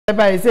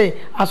by say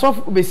as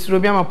of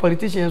Besrobiama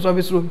politicians or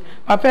Besrum.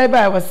 Papa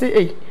by was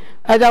say,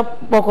 I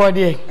just boko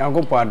de.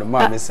 Uncle Pard,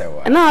 Mammy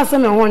Sewa. And now I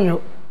send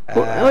you.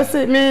 I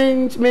say,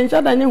 men,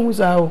 shut I know who's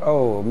out.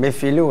 Oh, me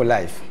feel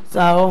life.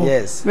 So,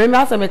 yes. Maybe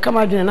I may come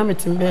out and I'm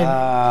in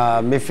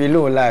bed. Me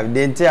feel life.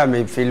 They tell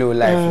me feel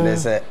life. They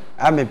say,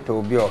 I'm a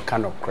pebble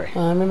kind of cray.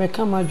 I may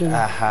come out.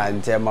 Aha,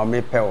 and tell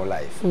my pale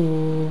life.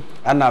 And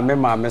I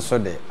remember so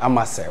de, I'm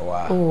a say,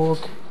 oh,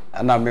 okay.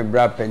 And I may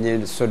brap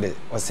penny so de,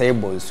 was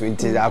able to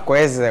it. I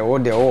quest all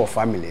the whole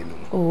family.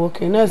 Oh,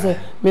 okay. No, sir.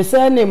 Me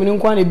say name no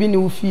kwan be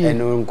no fie. And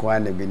no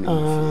kwan be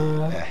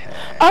no fie.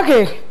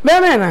 Okay,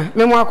 bemena,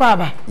 me mo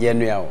akwaba. Ye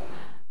nua o.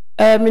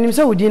 Minim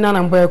se wodi na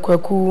nambo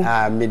kwaku.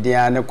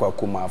 Media ne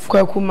kwaku mafo.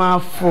 Kwaku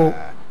mafo.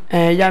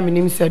 Ya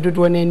minim se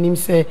dodo na nim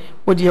se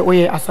wodi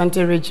oye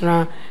Asante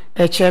Regional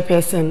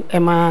chairperson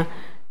ema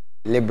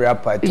Liberal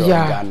Party of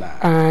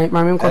Ghana.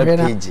 Mame nkobe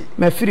na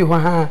me firi ho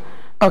ha.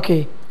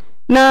 Okay.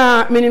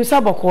 Na minim se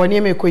bokọ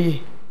ne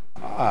mekoyi.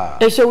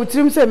 Ehye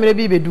wutirim se mere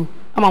bi bedu.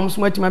 Ama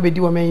muso matima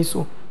bedi wo man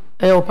so.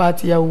 O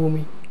party ya wo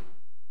mi.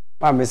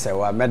 Ma me se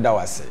wa meda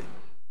wase.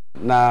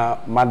 Na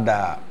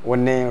mada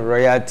woni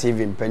Royal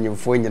TV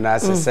mpanyimfo nyina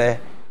asese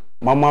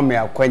mama me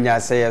akwanya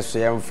se yeso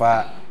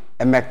yemfa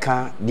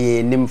emeka de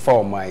enimfa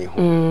oman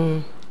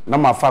ho na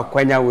mafa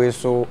akwanya we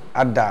so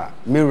ada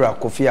Mira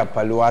Kofi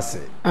Apalo ase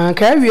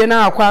ka wie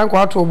na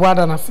akwa to obo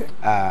ada na se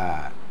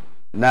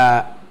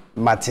na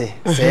mate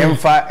se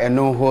yemfa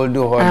eno hold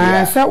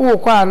ya se wo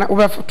kwa na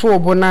wo to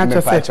obo na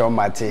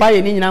chese ba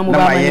ye ni nyina mo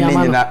ba ma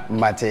nyina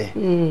mate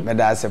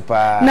meda ase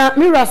pa na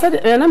Mira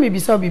said na me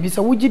bisa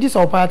bibisa wo gidi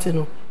so party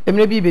no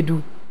emre bi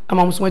bedu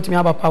ama muso matimi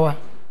aba power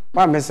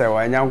ma me se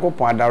wa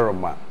nyankopon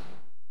adaroma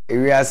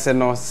ewi ase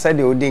no se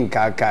de odi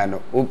nkaka no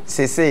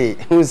sese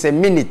hu se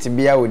minute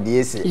bia odi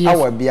ese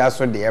awa bia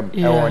so de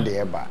ewo de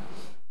eba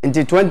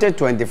nti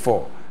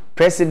 2024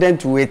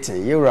 president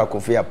waiting Mira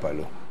Kofi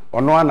Apalo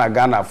ono ana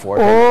Ghana for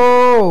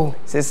oh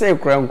sese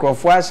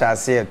krofo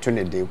ahase eto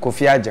ne de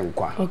Kofi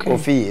agenkwa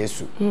Kofi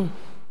Yesu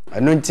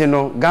eno nti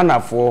no Ghana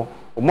for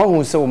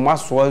omahu se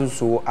omaso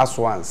nso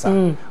aso ansa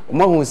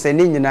omahu se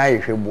ni nyina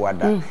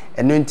yehwebuada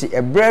eno nti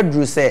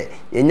ebredru se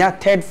yenya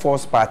third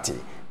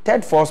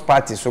force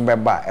party so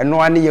beba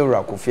eno ane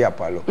Mira Kofi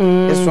Apalo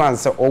eso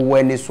ansa owo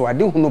ani so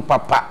ade hunu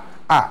papa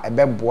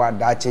ebeboa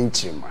da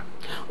chenchirima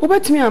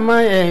obetimi ama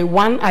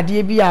one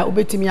ade bi a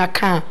obetimi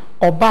aka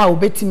oba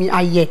obetimi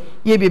aye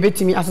ye bi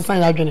obetimi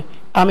asesan ya adwene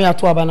ama ya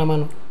to aba na ma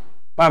no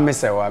ma me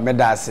se wa me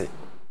da ase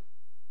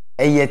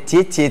eye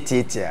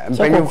tie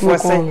mpanyimfo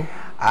se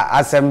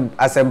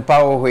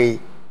asempa ohwe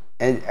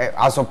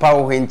asopa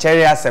ohwe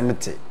nkyere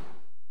asemte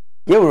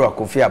Mira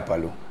Kofi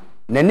Apalo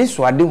nani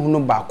so ade hunu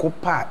ba ko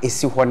pa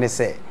esi ho ne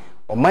se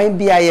oman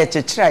bia ye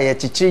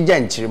kyekire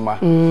gyankyirima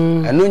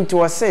eno nti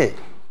wo se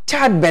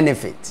child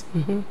benefit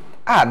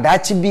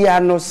dachi bia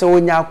no se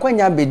onya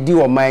akwanya bedi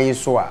oman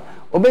so a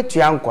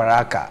obetua nkwara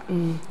aka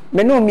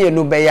me no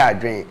mienu be ya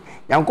adwen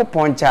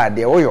yankopon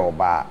chaade oyo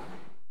ba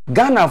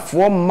Ghana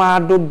fo ma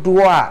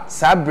dodo a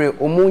sabre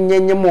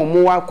omunyenyem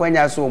omu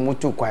akwanya so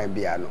omutu kwan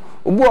bia no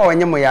obu a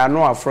onyem ya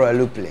no afro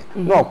aluple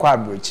na okwa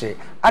abrochire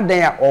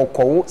adan a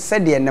okowo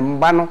sede ne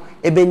mba no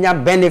ebenya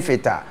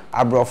benefit a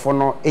abrofo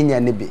no enya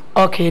ne bi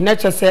okay na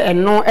chese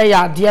eno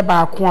eya ade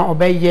ba ko a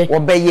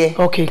obeye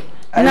okay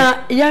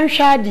na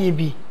yanhwa ade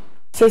bi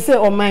sese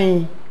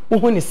oman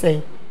uhu ni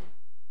sei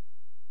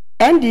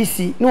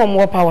NDC no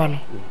more power no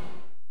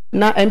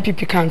na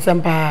MPP kan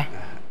sempa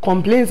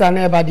complaints are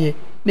never there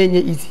na nye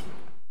easy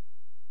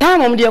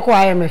time om de ko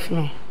IMF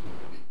no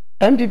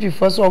MPP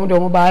first om de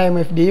ba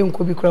IMF de yin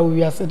ko bi kura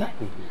wi aseda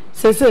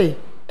sese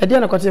e de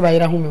na kote ba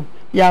yira hu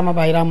ya ma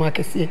ba yira ma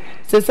kese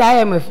sese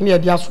IMF ne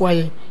de aso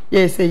aye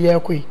ye se ye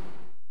koi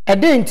e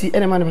de nti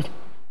ene ma ne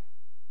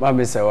ba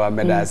me se wa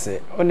me da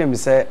se onim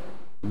se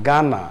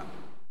Ghana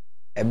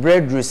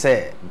ebredru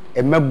se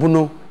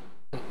emabuno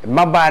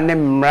maba ne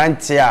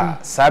mranti a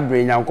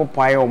sabre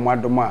nyankopon aye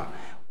omadoma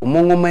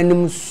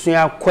omongomanim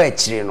sua kwa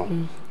akire no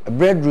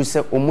ebredru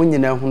se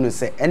omunyina hunu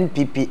se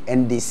NPP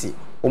NDC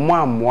omo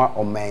amoa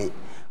oman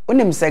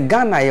onim se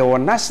Ghana ye wo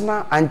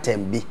national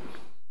anthem bi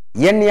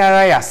ye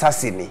ara ya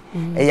asasini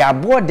e ya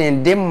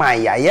boden de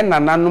maya ye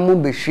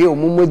nananom behwe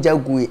omumogya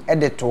gui e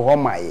de to ho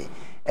maye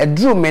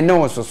edru me ne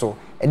wososo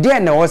e de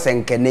na wo se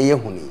nkene ye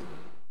huni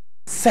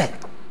se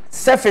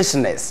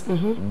selfishness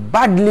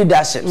bad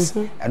leaderships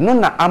no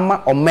na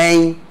ama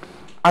oman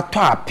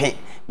ato ape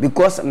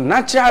because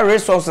natural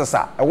resources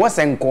are was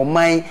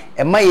enkoman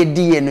e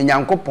mayedi ye no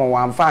nyankopon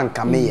wanfa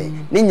nkame ye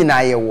ni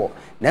nyina ye wo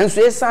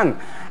nanso esan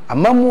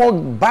amamu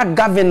bad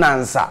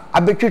governance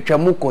abetwetwa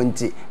mu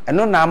konti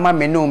eno na ama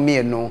me no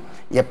mie no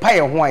ye pa ye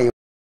ho aye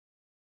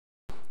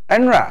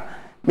enra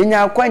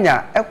minya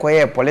akwanya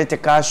ekoye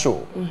political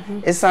show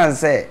esan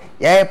say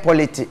ye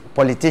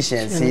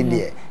politicians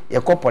here ye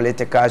ko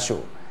political show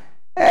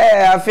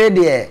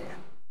afede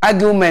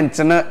argument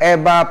no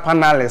eba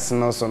panelists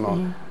no so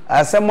no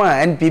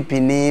asema NPP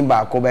ni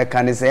ba ko be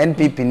kan say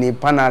NPP ni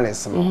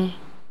panelists no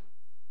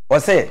o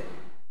say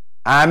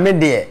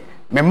amede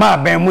me ma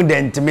ben mu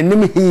de ntimi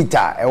nim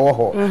heater e wo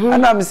ho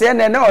ana me se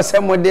na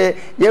osemode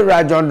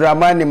yewra John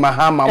Dramani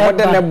Mahama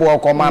mode ne bo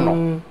okoma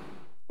no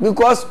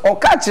because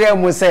oka kire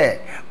mu se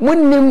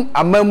munnim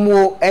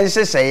amamuo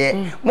enhyehyeye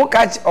mu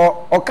ka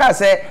oka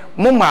se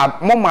mu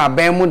ma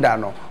ben mu da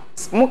no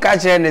mu ka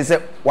kire ne se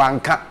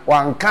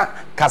wanka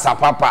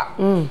kasapapa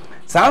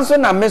sanso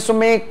na meso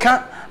me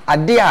ka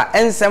ade a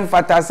ensem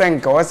fata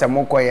senka wo se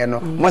mokoye no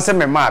mo se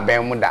me ma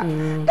ben mu da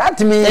that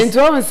means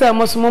ento mo se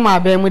mo so mo ma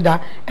ben mu da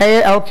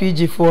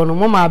LPG for no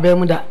mo ma ben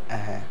mu da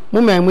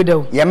mo ma mu da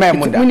o ye ma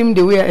mu da munim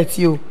de we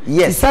atio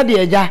sade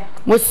eja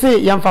mo se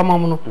yamfa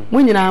mam no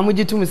mo nyina mo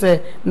gitum se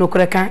no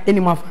koreka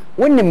eni mafa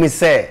wonni mi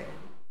se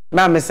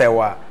na me se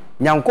wa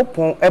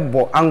Nyankopon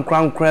ebo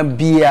ankrankran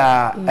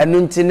bia enu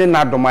nti ne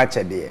nadoma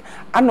chede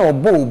ana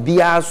obo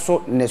obia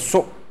so ne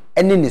so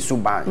eni ne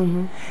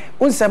suban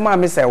unsema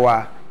me se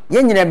wa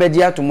ye nyina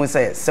bedi atomo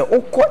se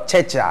ukọ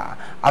checha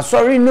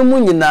asori no mu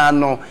nyina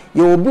no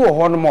ye obi wo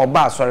ho no ma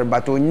oba asori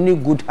but onyini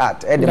good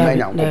heart e de ma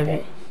Nyankopon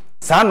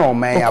sa na o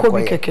man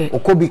yakoye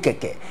okobi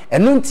keke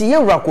enu nti ye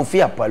wura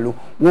Kofi Apalo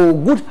wo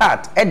good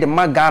heart e de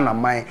ma Ghana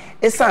man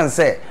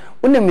esanse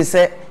unemi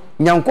se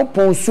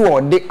Nyankopon su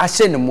ode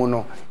ahye ne mu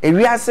no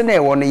ewiase na e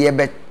wo no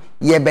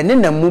yebe ne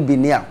na mu bi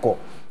ni akọ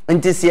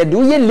nti se de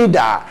ye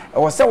leader e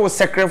wo se wo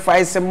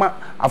sacrifice ma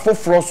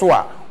afoforo so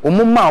a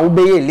omuma wo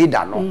be ye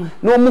leader no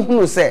na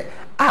omuhunu se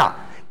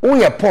wo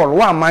ye Paul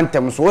wa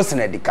mantem so wo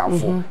sene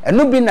dikanfo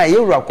eno bi na ye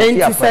wura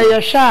Kofi Apalo nti se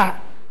ye hwa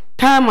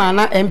time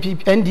na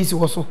MPP NDC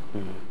wo so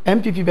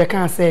MPP be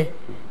kan se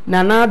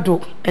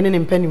nanado ene ne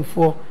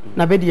mpanimfo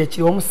na be de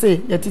akiri wo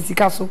se yati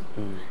sika so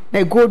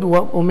na gold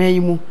wo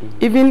omayimu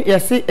even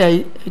yesi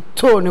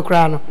to ne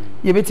kra no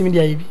ye betimi de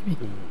ayi bibi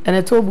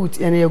ene to boot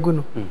ene yegu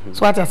no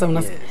so what asem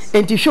na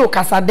enti show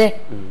kasade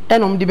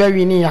enom de be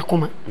wi ni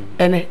yakoma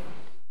ene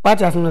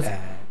what asem na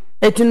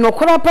eti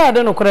nokora pa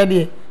de nokora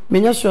de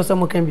menya sure se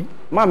mo kan bi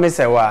ma me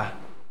se wa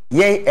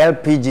ye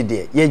LPG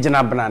de ye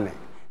gina banane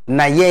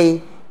na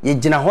ye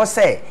gina ho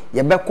se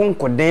ye be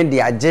konkoden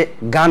de age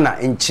Ghana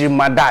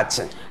enchirima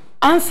dache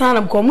ansa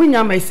na ko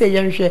munya mai se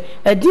ye nhwe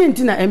edi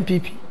enti na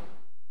MPP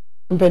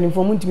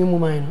mpanimfo muntimi mu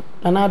man no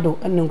nanado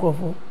enne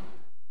nkofo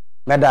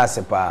meda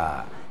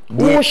sepa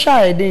wo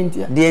sha edi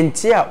de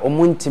enti a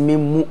omuntimi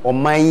mu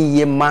oman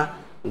ye ma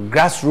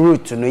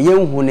grassroots no ye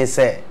hu ne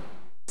se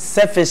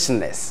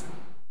selfishness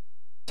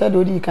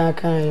chado di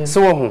kan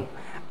so ho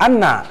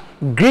ana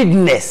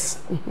greediness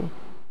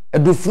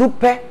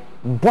edufrupe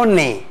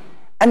bone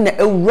ana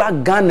ewura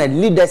Ghana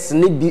leaders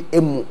ne bi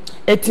emu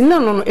etina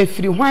no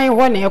efiri hwan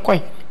ho na ekoy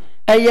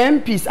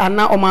MPs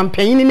ana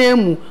omampanyin na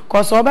emu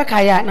cause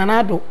obeka ya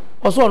nanado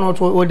oso no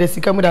to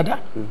odesika mu dada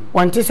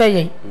wante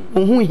seye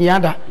ohun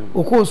hiada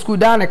okọ school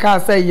da na ka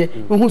seye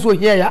ohun so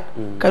hia ya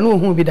ka no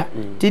ohun bi da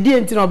tidi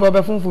enti na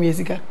oba funfun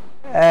yesika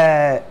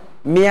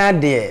mi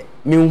ade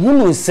mi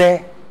hunu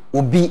se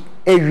obi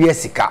ewie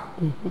sika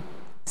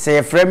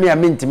se frame ya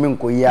mintimi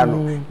nkoyia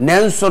no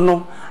nanso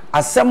no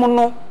asem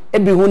no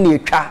ebi hu na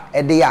etwa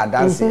ede ya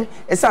adanse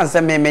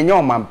esanse menye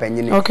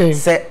omampanyini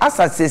se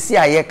asasesi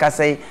aye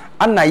kasai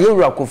ana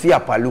yewura Kofi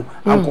Apalo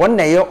anko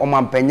na ye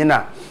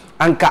omampanyina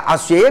anka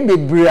asoye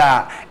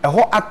bebra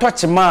eho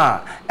atochema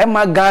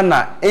ema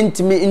Ghana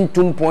entimi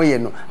ntumpoye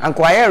no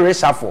anko aye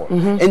reshuffle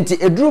enti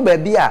eduru ba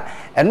bia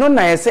eno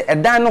na ye se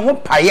edan no ho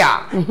paya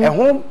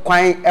eho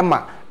kwan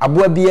ema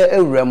aboa bia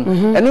ewuram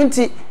eno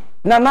nti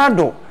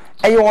nanado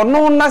eye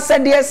ono na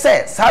sede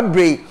se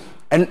sabre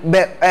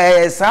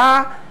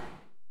sa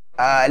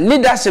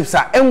leaderships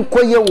are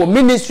enkoye wo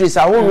ministries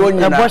ahoro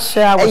nyina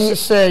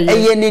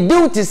eye ni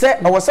duty se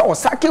awose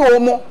osake wo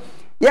mo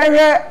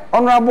yehwe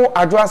honorable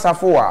Adwo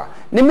Asafo a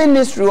ni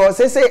ministry o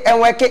se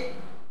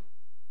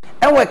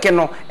enweke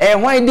no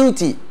hwan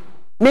duty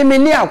mimi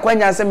ni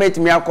akwanya se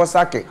metimi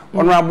akosake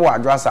honorable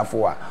Adwo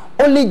Asafo a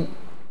only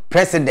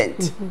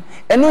president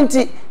enu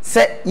nti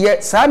se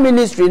ye sa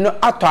ministry no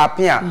ato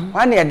apia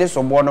wan ye de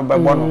sobo no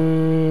bebo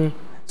no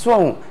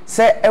so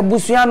se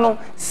ebusua no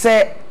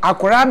se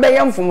akora be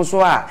yemfum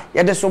so a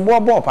ye de sobo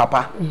bo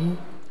papa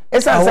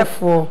esanse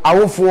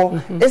awofo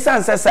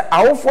esanse se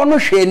awofo no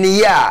hwe ni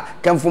ya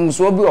kamfum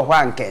so bi ho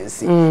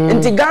ankensi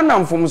nti Ghana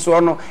mfum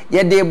so no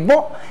ye de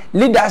bo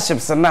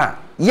leaderships na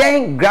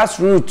yen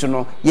grassroots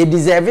no ye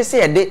deserve se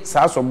ye de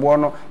sa sobo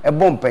no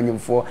ebo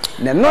mpanyimfo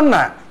ne no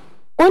na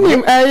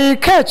onim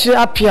catch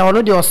apia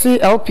ono de osi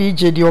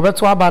LPG de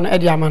obeto aba no e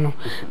de ama no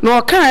na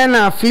okan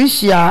na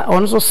Felicia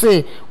ono so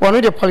say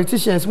ono de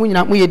politicians mu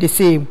nyina mu ye the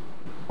same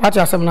what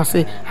you say na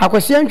say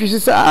akwasi antwisi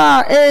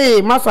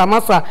say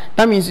masa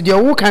that means de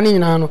wo kan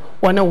nyina no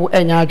wona wo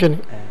enya adwene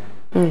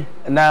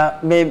na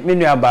me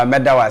nu aba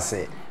meda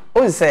wase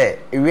on say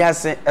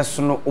ewiase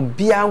esono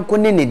obia nko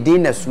ne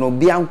din na sono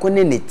obia nko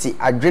ne ti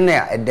adwene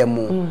a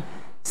edemu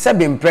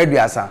sebe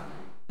mpraduasa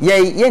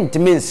ye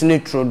ntime nsene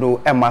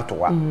trodo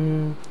ematowa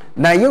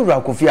na yewura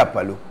Kofi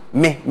Apalo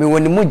me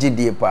woni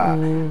mugidie pa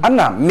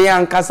ana me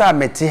ankasa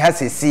meti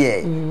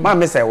hasese ma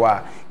me say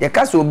wa ye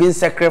kasa obi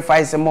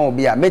sacrifice ma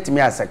obi a metimi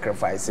a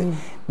sacrifice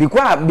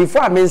because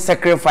before me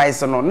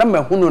sacrifice no na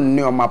mahunu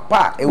nneoma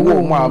pa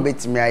ewo mu a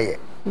betimi aye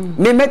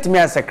me met me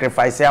a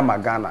sacrifice ama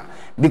Ghana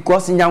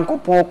because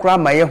nyankopon kra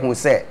ma ye hu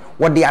se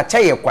wo de acha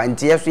ye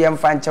kwante ye so ye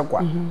mfa nche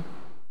kwa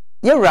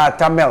ye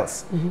rata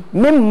mels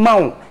me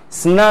maw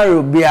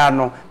scenario bia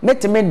no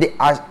metime de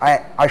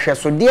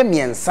ahwesode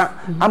miensa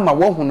ama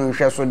wo hu no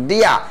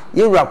hwesode a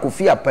ye wura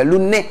Kofi Apalu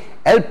ne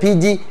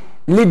LPG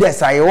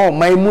leaders aye wo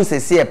man mu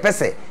sese e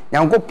pese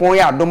nyankopon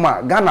ya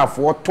adoma Ghana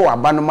fo to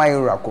abano ma ye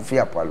wura Kofi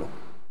Apalu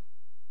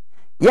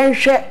yen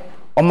hwe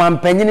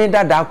omampanyini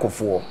dada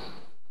akofo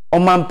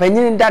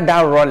omampanyini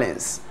dada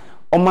Rollins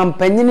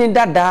omampanyini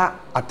dada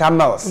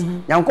Atamels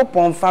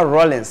nyankopon fa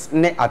Rollins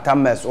ne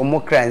Atamels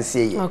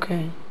omokransie ye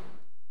okay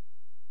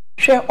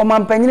hwe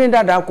omampanyini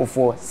dada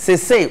akofo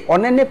sese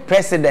one ne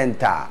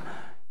president a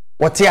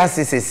wote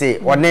ase sese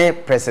one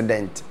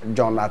president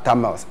John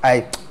Atamels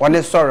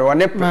one sorry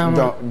one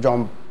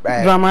John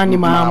Dramani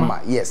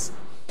Mahama yes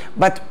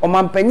but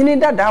omampanyini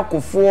dada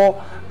akofo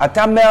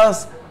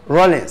Atamels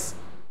Rollins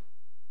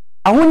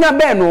ahunya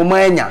be no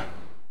manya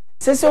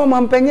sese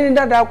omampanyini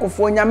dada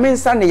akofo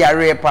nyamensa ne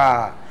yare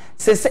pa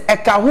sese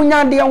eka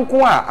hunya de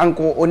nko a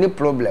anko oni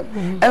problem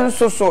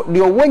enso so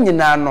de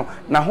owanyina no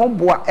na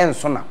hoboa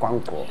enso na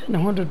kwanko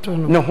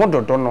ne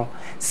hododo no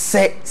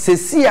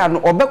sese ya no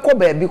obekọ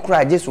ba bi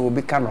kura je so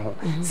obi ka no ho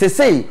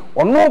sese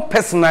ono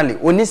personally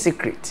oni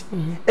secret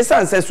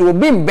esan sese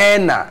obi mbe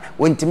na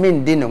wontimi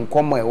ndi ne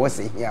nkomo e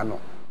wose hia no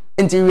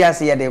enti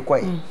wiase ye de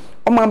koy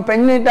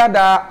omampanyini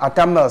dada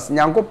Atamels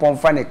nyankopon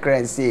fa ne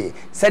currency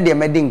said de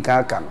medi nka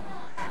aka no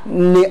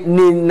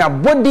ni na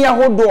body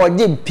ahodo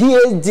oje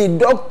PhD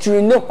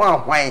doctorate ne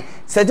hwan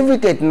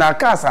certificate na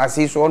ka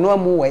asase so no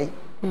amu wei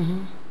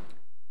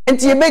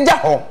enti ebeja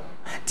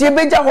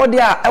ho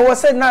dia e wo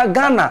say na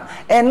Ghana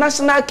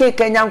national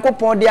cake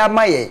nyankopon dia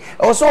amaye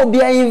e so obi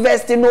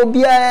invest no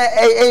obi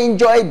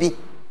enjoy bi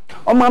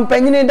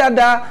omampanyini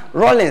dada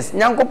Rollins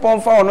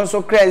nyankopon fa ono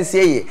so currency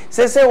ye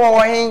sese wo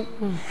hen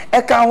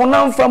e ka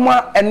honam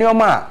fama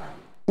enioma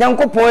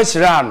nyankopon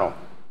ahira no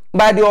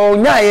ba de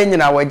onya ye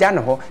nyina waja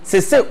ne ho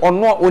sese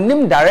ono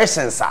onim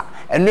directions a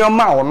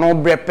enioma ono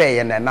brepe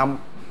ye nenam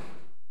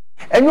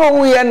enyo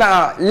wu ye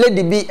na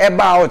lady bi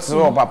eba out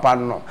so papa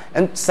no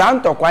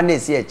santo kwa na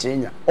esi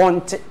echinya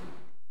onte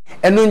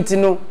enu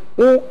ntino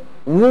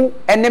wu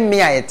ene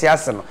me ayete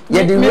ase no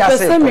ye de wi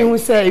ase me hu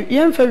say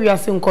ye mfa wi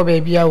ase nko ba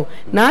bia o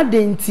na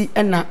ade nti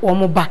na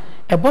omo ba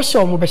e bo hye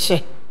omo be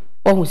hye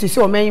ohu sisi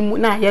o man mu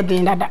na ye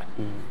den dada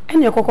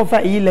ene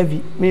kokofa e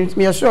levy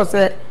me sure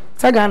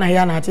say Ghana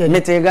ya na ate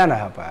mete Ghana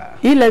hapa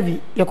levy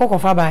ye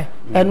kokofa ba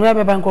enu e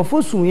be ba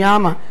nkofo sun ya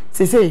ama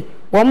sisi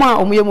wo ma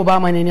omo ye mu ba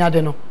ma nani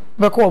ade no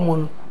be ko omo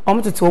no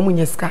omo tete omo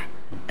nyeska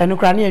enu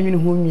kra na yanwi ne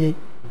ho nwie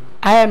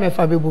IMF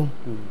abebom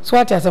so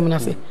ate asem na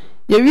se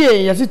ye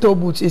wie ye sito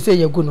boot ese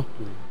ye gu no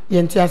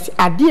ye ntiase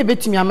ade e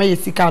betimi ama ye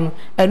sika no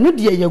enu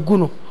de ye gu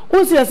no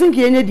wonsi ye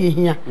sinke ye nye de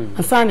hia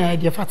ansa na ye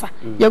de fata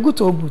ye gu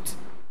to boot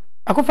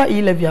akofa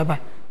levy aba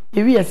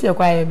ye wie ye se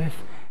kwa IMF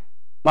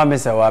mama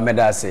se wa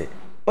medase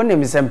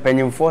onim se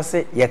mpanyimfo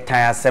se ye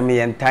tan asem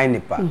ye tan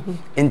nipa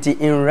enti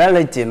in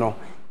reality no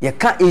ye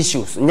ka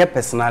issues nye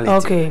personality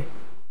okay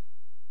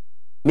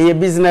me a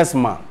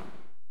businessman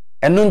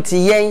enu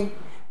nti yen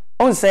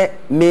on say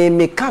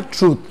me ka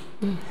truth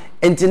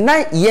enti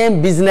na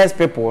yen business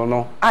people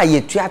no a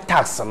ye tua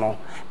tax no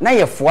na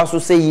ye foa so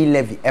say yi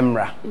levy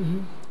emra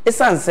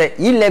esan say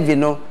yi levy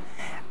no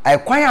ai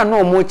kwan a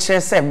no mo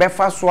kire say be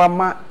fa so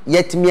ama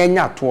yetimi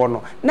anya to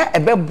no na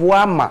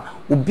ebeboa ama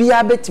obi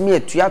a betimi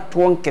atua to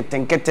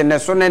nketenkete ne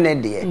so ne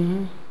de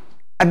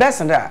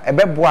abesanda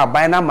ebeboa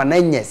aban na ma na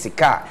nya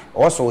sika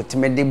o so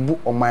otime de bu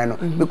oman no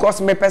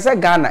because me pese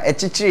Ghana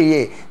echichiri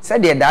ye say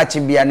de daachi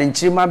bia ne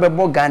nchirima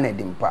bebo Ghana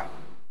dimpa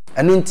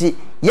anu nti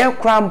ye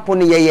krampo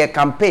ne ye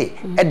campaign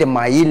e de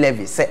ma yi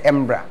levy say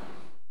embra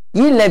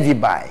yi levy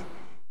by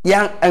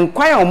yan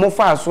enkwan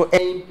omofa so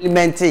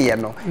implement ye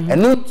no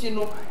anu nti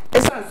no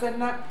esan say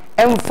na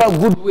emfa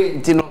good way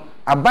nti no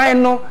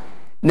aban no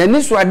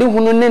nani so ade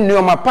hunu ne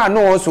neoma pa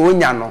no so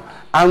onya no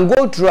and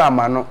go through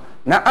ama no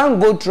na an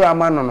go through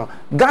ama no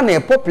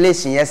Ghana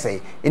population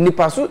yesay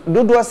enipa so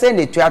dodo say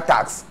ne tua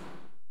tax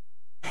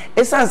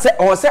esan say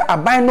o say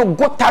aban no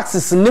go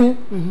taxes nim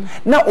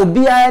na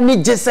obia ni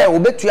je say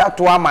obetua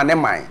to ama ne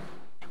man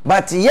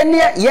but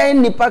ye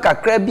nipa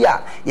kakra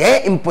bia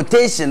ye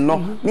importation no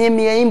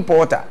me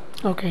importer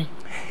okay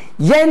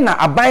ye na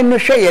aban no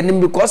hwe ye nim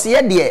because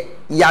ye de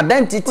your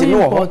identity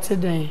no ho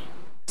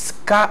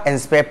car and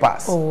spare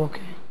parts oh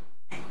okay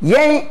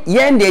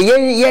yen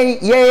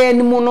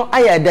nimu no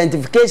ay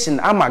identification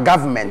ama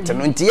government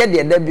no nti ye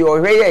de da bi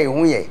ohwe ye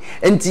hu ye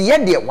nti ye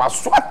de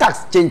waso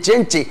tax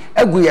chenchenche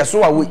agu ye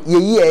so a ye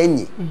yi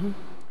anyi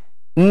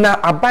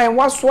na aban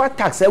waso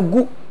tax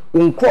agu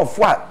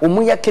nkrofo a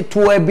omu ye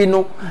keto abi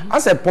no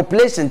as a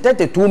population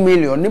 32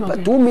 million nipa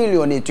 2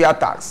 million etu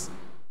tax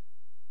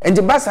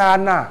nti basa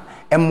na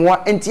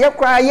emwa nti ye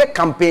kra ye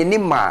campaign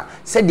ma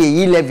se de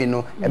yi levy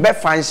no e be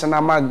function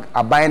ama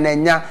aban na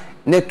nya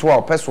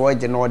network person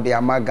we no de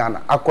ama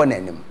Ghana akọ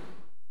nanim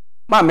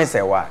ma me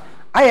se wa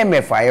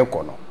IMF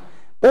ayekono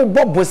o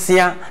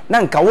bobosia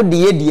na nka wo de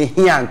ye de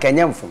hia anka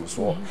nya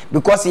mfomso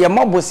because ye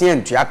mobosia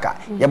ntuaka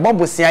ye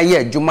bobosia ye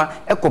adwuma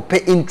ekope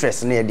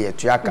interest na ye de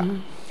tuaka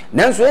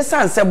nanso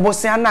esanse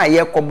bosia na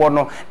ye kobo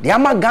no de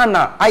ama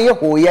Ghana aye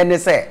hoye ne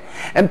se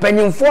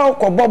empanyimfo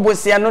kobo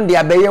bosia no de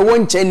abaye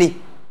woncheni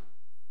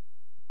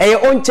eye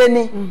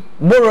oncheni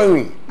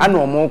borrowing ana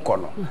omo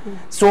kono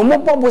so omo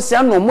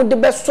bobosia no omo de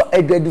beso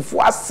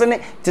adwadifo asene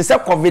te se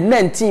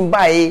covid-19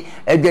 bae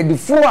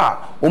adwadifo a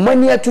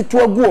omani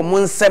atutu agu omo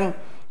nsem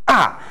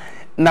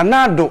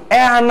nanado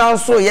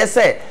announce yes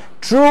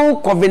true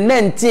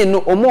covid-19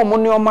 no omo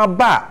ne oma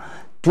ba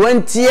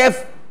 20th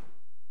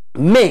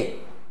May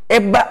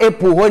eba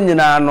April ho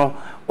nyina no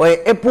o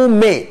April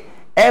May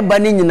eba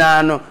ni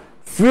nyina no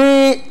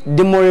free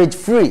demurrage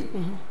free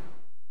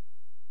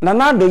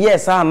nanado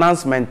yes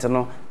announcement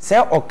no say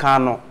oka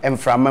no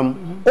emframam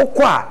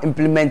okwa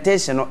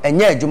implementation no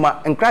enye adwuma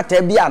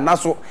nkrata bia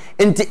naso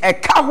enti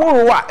eka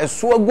horo a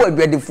eso agu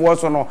adwadifo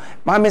so no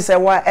ma me say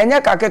wa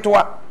enye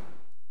kaketwa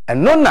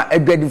eno na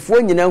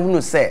adwadifo nyina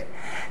hunu se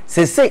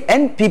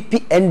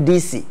NPP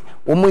NDC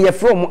omo ye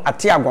from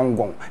ate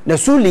agongon na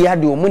suliya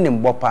de omo ne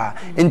mbopa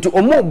enti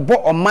omo bo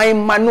oman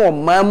ma na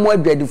oman mu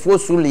adwadifo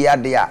suliya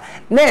de a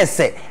na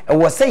ese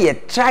wo se ye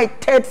try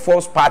third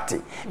force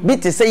party bi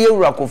te se ye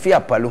wura Kofi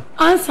Apalo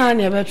ansa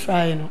na be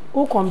try no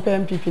o compare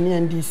NPP ni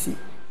NDC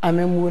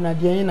amemu na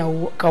de na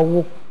ka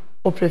wo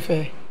o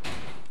prefer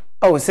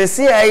oh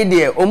se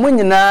idea omo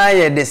nyina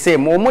ye the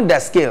same omo da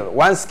scale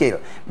one scale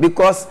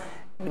because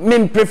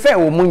me prefer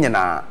omo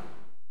nyina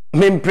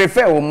me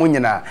prefer omo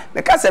nyina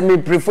because me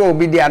prefer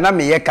obi dia na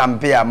me ye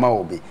campaign ama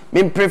obi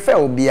me prefer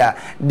obi a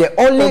the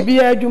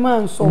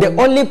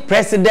only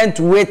president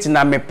wait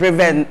na me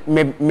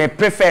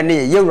prefer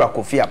ne ye wura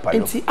Kofi Apalo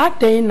enti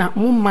aten na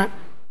mumma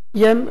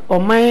ye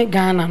oman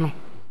Ghana no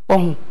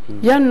ohun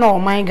ye no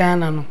oman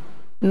Ghana no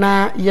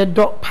na ye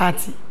do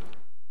party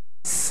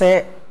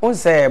se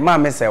unse ma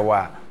me se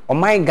wa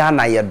oman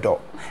Ghana ye do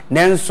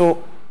nenso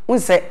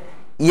unse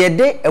ye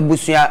de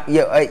abusua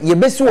ye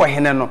besi wo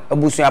hene no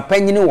abusua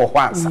panyini wo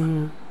hwansa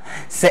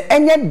se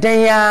enye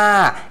den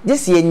a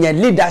this ye nya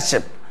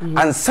leadership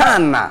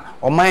ansana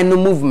oman no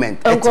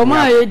movement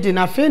enkoma ye di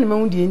na fe ni ma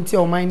hundi enti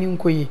oman ni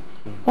nkoye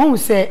won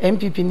se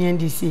MPP ni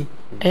NDC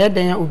eye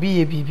den a obi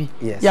ye bibi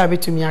ya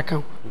betumi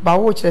aka ba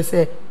wo kire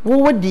se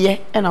wo de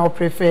e na wo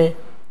prefer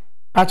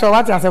acho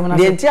what asem na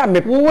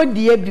wo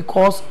de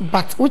because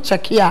but wo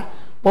check here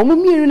wo mu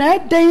miru na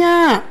den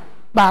a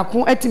ba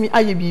ko atimi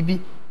aye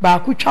bibi ba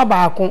ku twa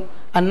ba ko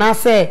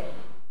anase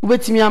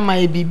ubetimi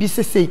amaye bibi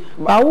sese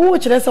ba wo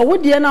kire se wo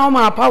de na wo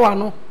ma power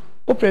no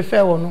wo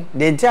prefer wo no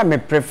de ntia me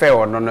prefer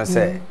wo no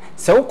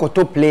se wo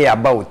koto play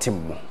about team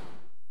mo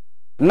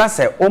na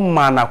se o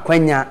ma na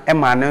kwanya e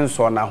ma ne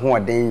nso na ho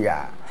oden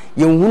ya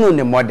ye hunu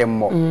ne modem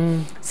mo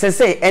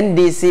se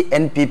NDC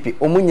NPP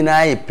o mu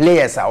nyina ye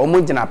players a o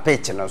mu gina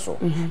pitch no so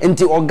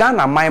enti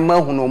organa man ma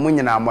hunu o mu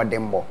nyina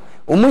modem bo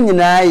o mu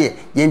nyina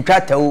ye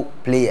ntwataw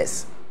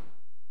players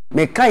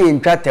me kan ye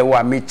ntwataw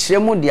a me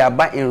kiremu de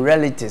aba in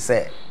reality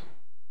se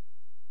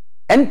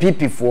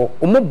NPP for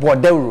o mu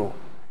bodawro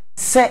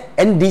se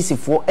NDC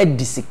for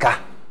edisika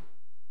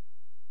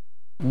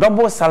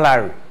double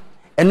salary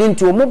enu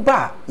nti o mu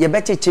ba ye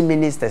becheche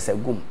ministers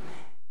agum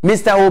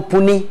Mr.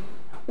 Opuni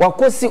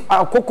wakosi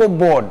akoko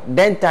board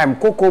then time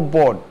koko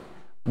board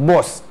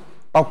boss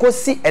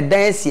wakosi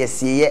edan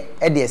siesie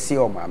e de ese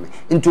o mame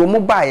nti o mu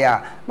ba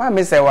ya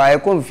mame se wa e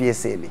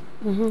konfiese ni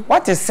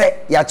what is say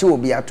ya che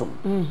obi atom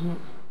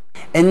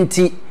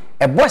enti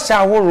ebosha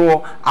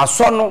horo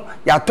asono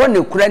ya to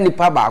ne kura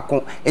nipa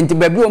baako enti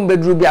babi o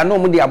mbeduru bia na o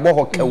mu de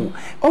aboho kawu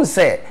on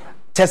say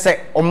chese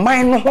o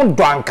man no ho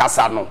do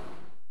ankasa no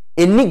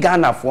eni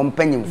Ghana fo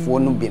mpanyimfo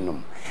no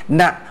binom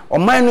na o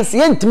man no so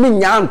yentimi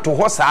nya anto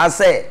ho saa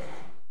se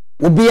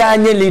obi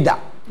anye leader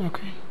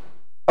okay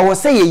I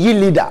was say ye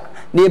leader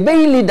na ebe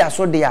yi leader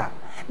so there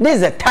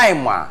is a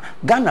time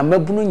Ghana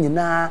mabunu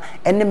nyina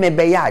ene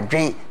mebe ya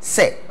adwen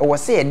say I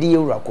was say de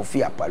yewura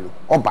Kofi Apalo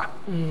oba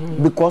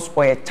because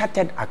we a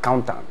chartered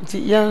accountant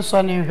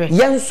yenso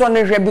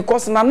ne hwe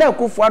because na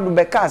Akufo Addo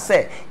beka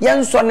say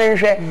yenso ne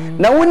hwe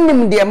na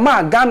wonim de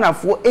ma Ghana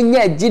fo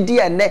enya agidi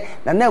ene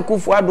na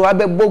Akufo Addo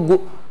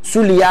abebogo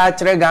suliya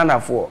kire Ghana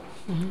fo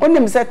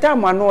onim say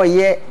time no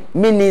ye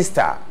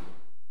minister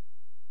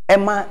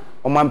Emma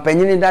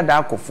omampanyini dada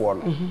Akufo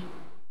no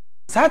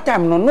sa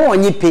time no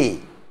onyi pay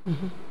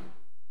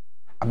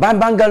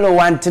abambangalo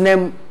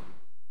wantenem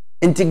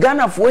inti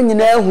Ghana fo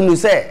nyina ehunu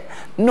se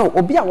no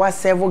obi a wa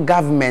serve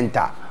government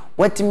a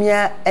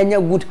watimia enya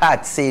good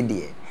heart say de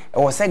e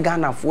wo se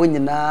Ghana fo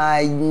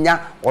nyina nya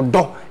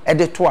odo e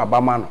de to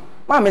abama no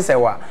ma me se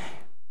wa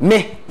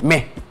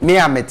me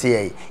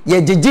amete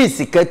ye jeje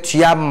sika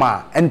tua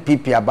ma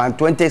NPP aban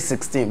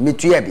 2016 me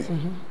tua bi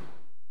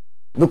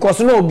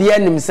because no obi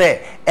anim say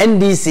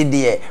NDC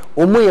de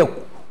omo ye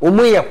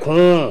omo ye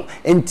kon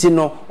enti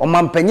no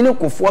omampanyine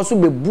kofo so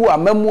bebu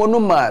amamuo no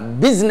ma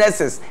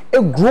businesses e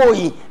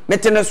growing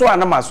metene so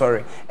anama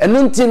sorry enu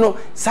enti no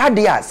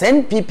sade a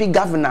NPP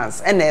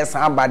governance ena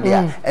esa abade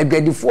a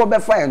adwadifo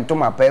befa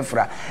entoma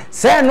paefra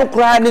se no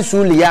kra ne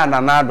suliya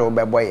nanado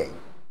beboye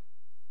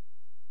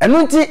enu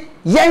enti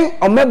yen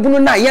omabunu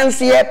na yen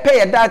so ye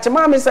pay da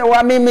chema me se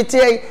wa me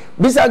metie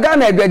bisa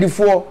Ghana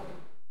adwadifo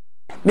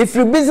me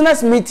free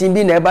business meeting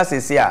bi na eba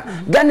sese a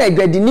Ghana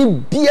adwadi ni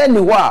bia ni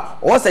ho a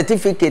o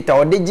certificate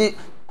o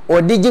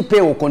digi pay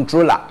o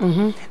controller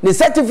the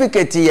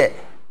certificate ye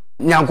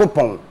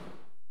nyankopon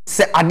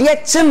se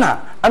ade china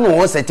ana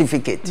o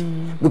certificate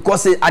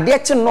because ade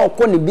china no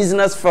ko ni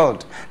business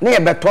field na ye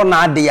beto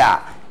na ade a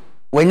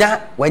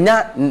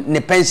wanya ne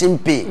pension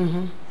pay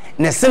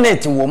ne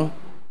senate wom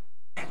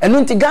enu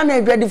nti Ghana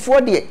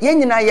adwadifo de ye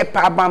nyina ye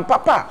pa ban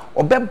papa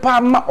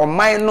obeba ma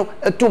oman no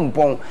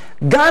etumpon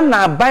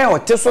Ghana buy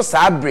oteso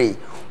sabre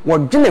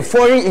wodwene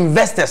foreign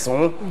investors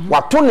ho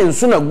wato ne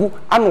nso nagu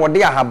ana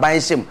wode ahaban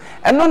hyem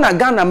eno na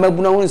Ghana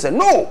mabuna hu se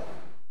no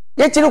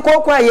ye chiri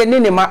kokwa ye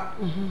ne ma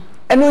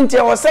enu nti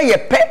o se ye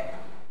pe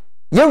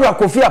ye wura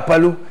Kofi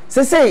Apalu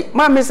se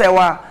ma me se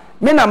wa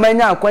me na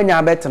manya akwanya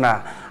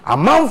abetena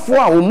amanfo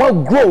a wo ma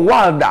grow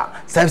wilder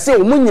se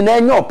wo nyina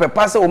anya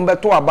opepa se wo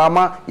beto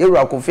abama ye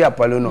wura Kofi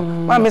Apalu no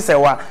ma me se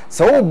wa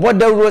se wo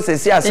border road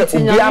se ase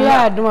obia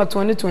ma adoma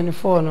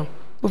 2024 no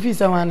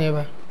ofisa wa na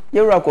eba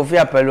ye wura Kofi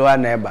Apalu wa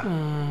na eba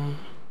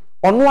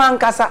onu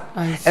ankasa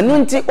enu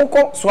nti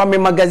uko swami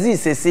magazine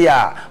sesi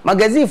a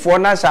magazine fo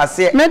na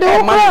hyase me de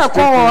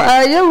ko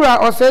ye wura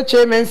ose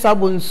chairman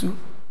sabonsu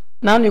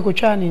na no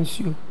ekotwa na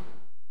nsuo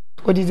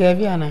o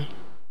deserve ana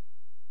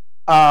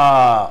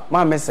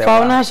ma me se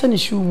fa na hye ne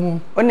shumu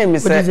oni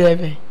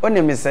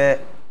me se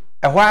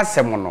ehwo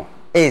asem no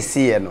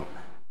esiye no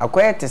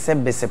akoye te se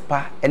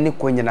besepa eni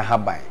konyina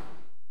haban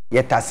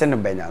yetase no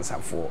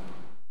banyansafo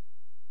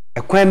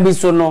ekwan bi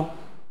so no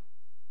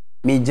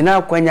me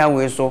gina kwanya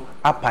we so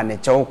apa ne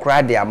chew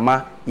kra de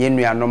ama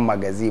yenuano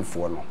magazine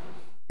fo no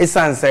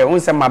esanse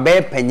wonse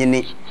mabe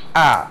panyini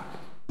a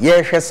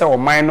ye hwe se o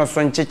man no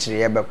so nchechire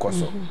ye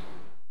bekoso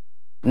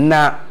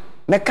na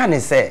meka ne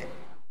se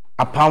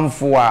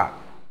apamfo a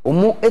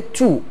omu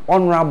etu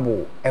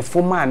honorable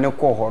efoma ne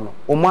ko ho no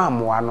omu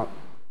amoa no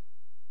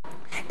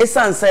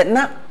esanse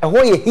na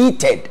eho ye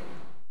heated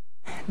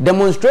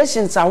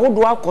demonstrations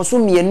ahodo akoso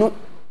mienu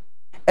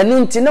enu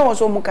nti na wo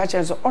so mu ka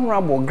chen so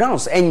honorable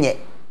grounds enye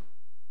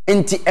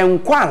enti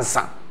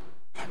enkwansa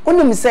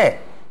onim se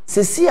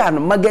sesia no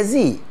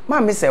magazine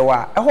ma me se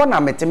wa eho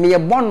na meteme ye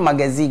born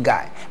magazine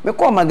guy me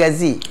call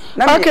magazine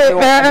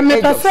na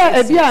me pesa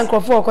e bia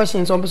nkrofo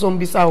questions on so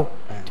mbisa o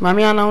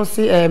mama announce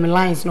me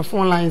lines no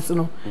phone lines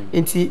no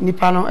enti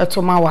nipa no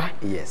etoma wa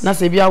na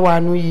se bia wa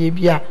no ye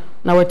bia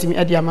na watimi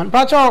ade aman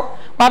pacho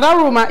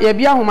padaruma ye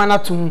bia homa na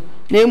tum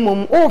na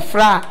emom o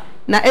fra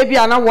na e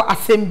bia na wo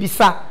asem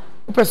bisa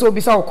o pese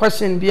obisa o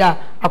question bia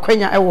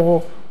akwanya ewo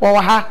ho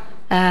wo ha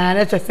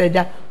na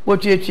cheseja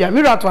wotuatua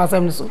miro ato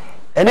asem so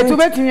etu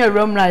betimi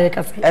awram na ye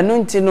kase enu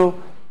nti no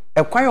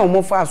ekwan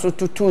omofa so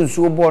tutu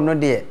nsuo bo no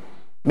de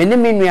me ne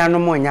menua no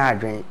mo nya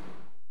adwen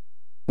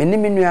me ne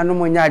menua no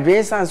mo nya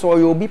adwen sanse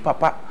oyo obi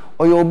papa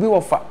oyo obi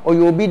wofa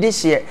oyo obi de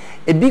hye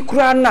ebi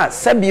kura na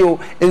sabio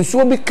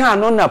nsuo bi kan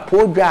no na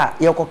podwa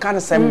ye koka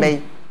ne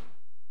sembe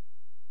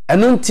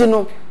enu nti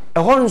no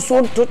ehon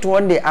so toto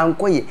on de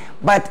ankoye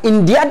but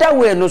in the other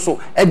way no so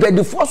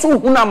adwadifo so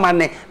huna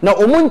mane na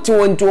omunti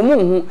wonti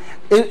omunhu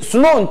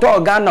suno nto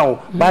Ghana o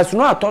but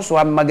suno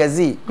atoso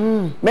magazine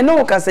me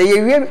no ka say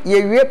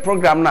ye wie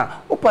program na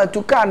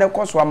opatu ka na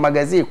koso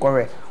magazine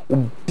kore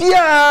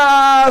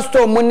obia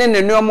sto munne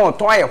ne nuomo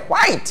to aye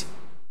white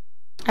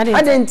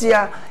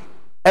adentia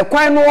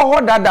ekwan no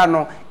ho dada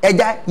no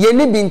eja ye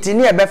ni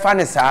bintini e be fa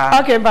ne saa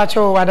okay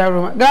bacho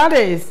wadaruma that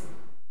is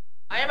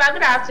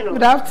good afternoon.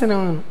 Good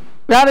afternoon.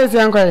 That is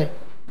young guy.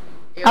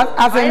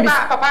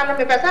 Papa no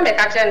me pesa me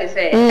catch ni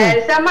say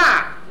e sama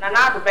na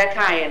na do be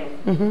kan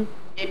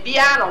e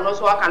bia no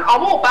so kan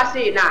omo ba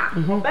say na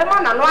be ma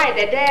na no ai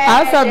dede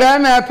asa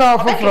be na pa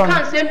ofofro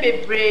kan se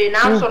bebre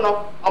na so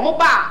no omo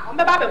ba o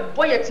be ba be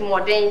boye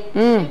timoden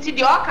ti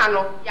di o kan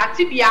no ya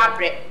ti bia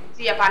bre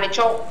ti ye pa ne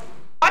cho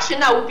question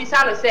na wo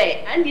bisa no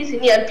say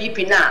NDC ni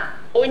MPP na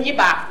onyi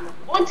ba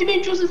onti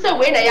mi choose say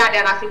we na ya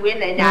de na say we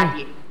na nya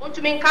de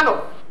onti mi kan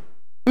no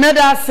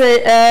Meda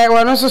say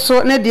wono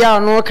so ne dia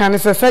no kan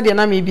se se de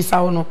na me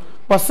bisa wo no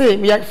wo say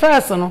me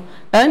first no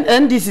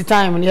NDC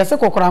time no ye se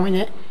kokora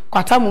menye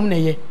kwata mum na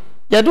ye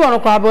do no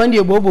kwa ba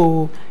ndi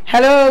bobo.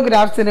 Hello, good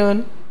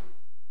afternoon.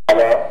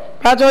 Hello.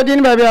 Pato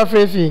din baby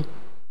afrefi.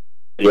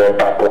 Yo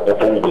papo to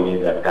tani ni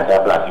kata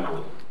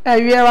plasifu.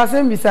 We wa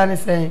se bisa ne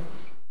say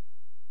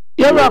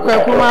ye wa kwa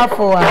kuma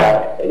afo wa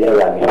ye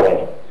wa mi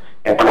say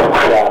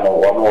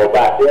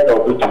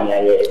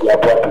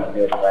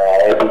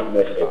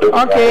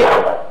okay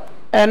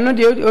no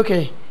dey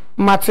okay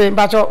mate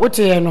bacho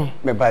ote no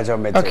me bacho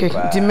mete okay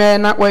di me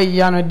na wa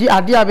ya no di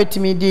ade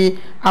abetimi di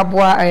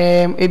aboa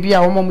ebi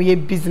a wo mo ye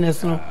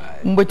business no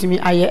mbetimi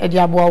aye ade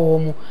aboa wo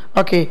mo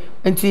okay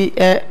nti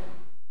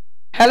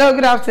hello,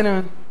 good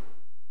afternoon.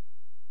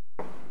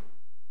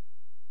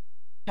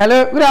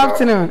 Hello, good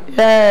afternoon.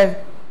 Yes.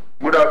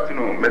 Good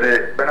afternoon.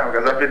 Mede Benam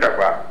Gazapita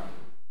kwa.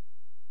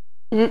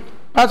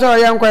 Pacho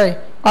yankwe.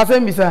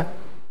 Asembisa.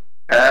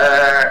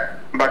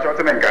 Bacho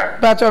temenga.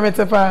 Pacho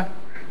metepa.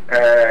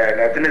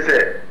 Na tini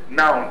say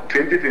now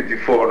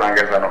 2024 na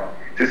ngazano.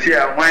 Sisi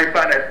ya why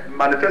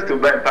manifesto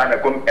ban pan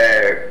kom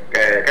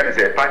can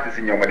say parties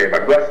in your mother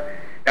because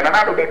and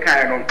another be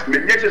kind no me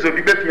nyeche so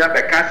bi betua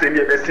be kan say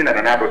me be sin na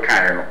another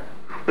kind no.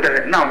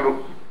 But now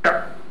no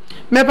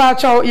Me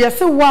pacho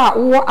yesi wa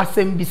wo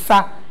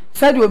asembisa.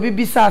 Said we be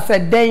bisa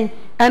said den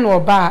and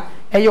oba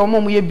e your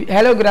mom ye.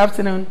 Hello, good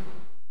afternoon.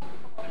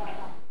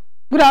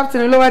 Good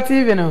afternoon, Lower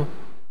TV no.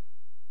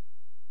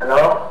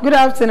 Hello. Good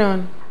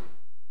afternoon.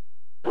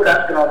 Good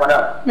afternoon,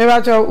 madam. Me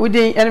pacho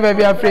udi any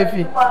baby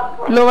afrefi.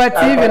 Lower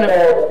TV no.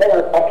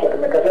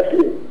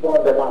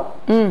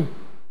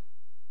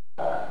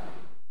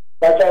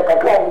 Bacho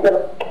kakla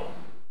ndio.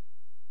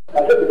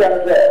 Nasa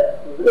bijana se,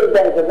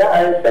 bijana na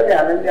sema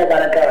amenia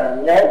baraka.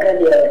 Nyaka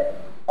ndiye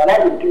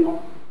anabitu.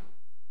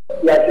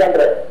 Ya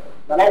sempre.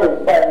 Manalo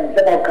kwa ni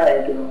sema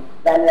kai tu.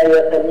 Danya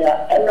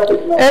yotemia eno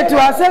bisno.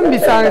 To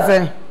asembisa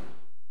say.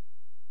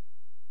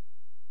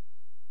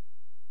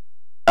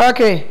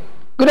 Okay.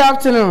 Good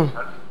afternoon.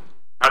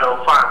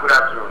 hello fine good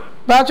afternoon.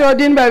 Pacho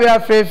din baby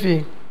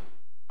afrefi.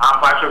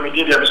 Pacho me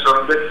di dem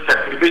so be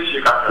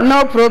secretary ka.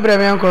 No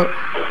problem yanko.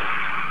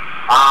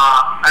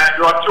 And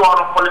your two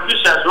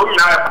politicians who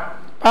now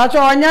Pacho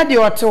onya di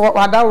ote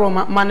wadaro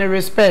man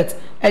respect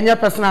enya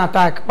personal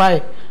attack.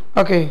 Why?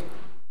 Okay.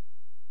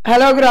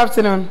 Hello, good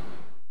afternoon.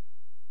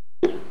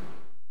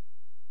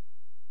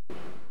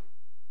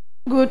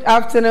 Good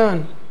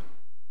afternoon.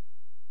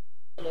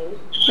 Hello.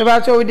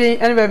 Pacho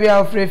within any baby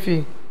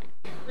afrefi.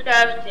 Good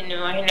afternoon,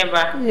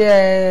 Ahineba.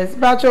 Yes,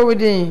 Pacho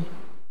within.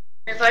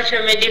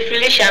 Pacho me di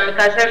Felicia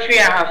because I free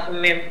half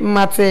me.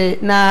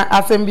 Mate na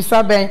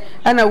asembisa ben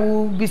ana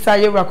wu bisa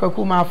ye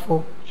wakwaku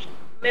mafo.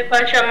 Me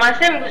Pacho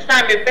masem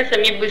busa me pese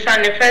me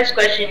busa the first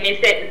question is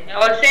say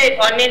or say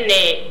on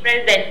the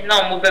president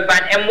no mo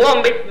beban and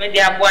one bit me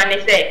dia boa ne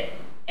say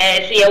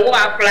say ye wo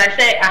apply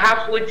say I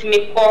have what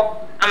me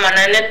call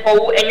amana ne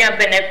ko enya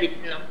benefit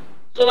no.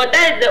 So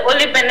that is the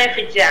only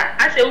benefit ya.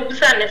 I say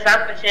ubusa ne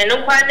sa question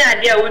no kwa na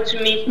dia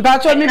wotumi.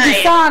 Pacho me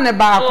bisa ne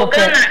ba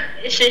akopɛ.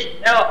 Or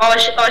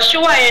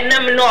sure I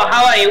never know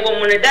how I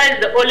woman. That is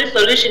the only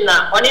solution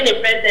now. Only the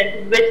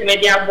president is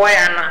media boy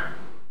ana.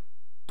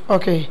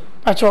 Okay.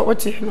 Pacho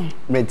what you know?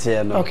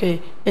 Betia no.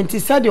 Okay. Enti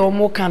said your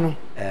mo kano.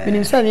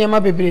 Minim say na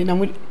bebre na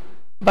mu.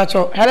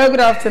 Pacho, hello,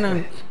 good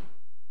afternoon.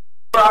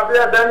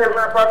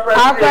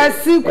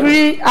 Akwasi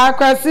kri.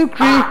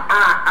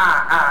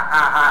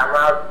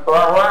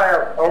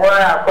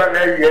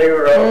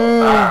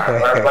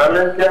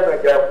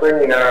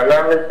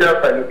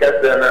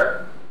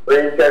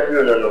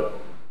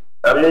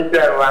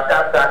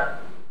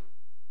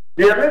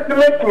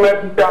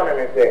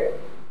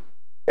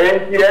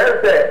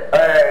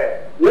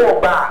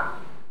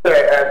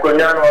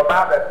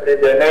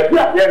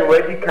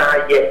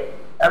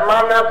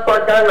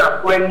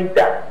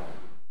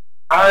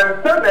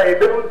 And so they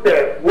don't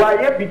say, why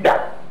you be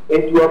that?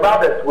 Into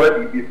about the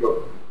 12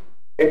 people.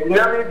 It's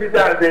not me be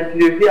that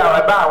you see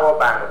our bow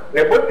banner.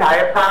 They put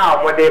tire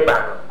power what they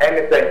ban.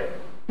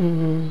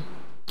 Anything.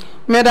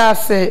 Meda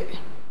say.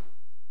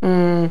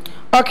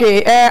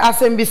 Okay,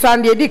 asembisa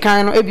ndi edi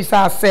kan no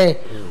ebisa say.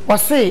 O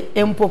say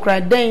empokra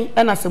den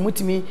na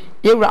asemutimi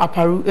yewra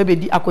aparu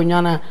ebedi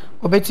akonwa na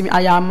obetimi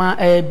ayama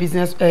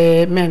business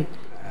men.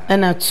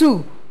 And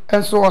 2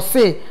 and so o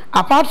say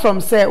apart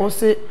from say o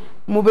say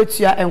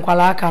mobetua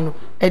enkwala aka no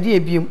ede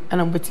ebiem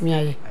na mbetimi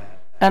aye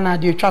na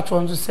de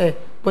twatwo nso se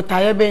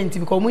botaye be nti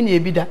because mu na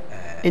ebida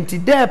nti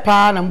de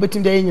pa na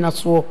mbetimi de nyina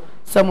so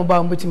se mo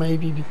ba mbetimi aye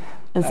bibi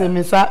nse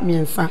mensa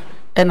miensa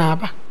na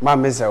aba ma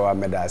mesa wa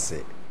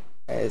medase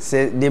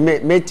se de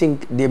meeting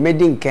de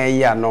medin kan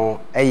ya no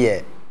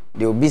eye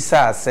de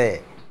obisa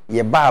se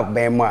ye ba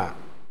ban mu a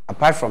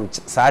apart from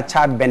sa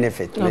child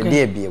benefit na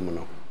de ebiem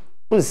no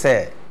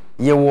unse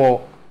ye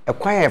wo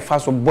ekwan e fa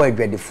so boy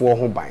adwadefo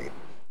ho ban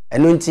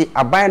enunti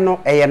aban no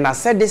eye na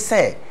sede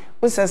se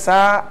unse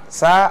sa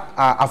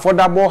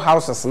affordable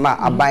houses na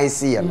aban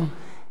si ye no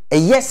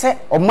eye se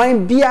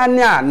oman bia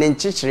ne a ne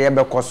nchichire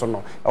bekoso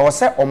no o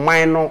se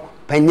oman no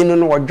panyinu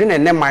no wodwene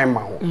ne man ma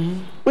ho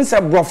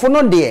unse brofo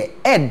no de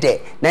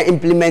ede na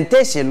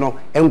implementation no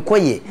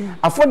enkoye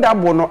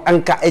affordable no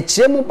anka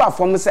echiremu ba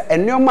fom se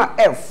enoma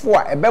efo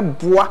a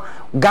ebeboa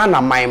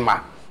Ghana man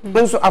ma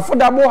nso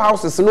affordable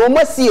houses no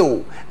masie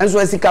o nso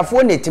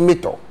asikafo ne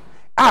timito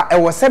e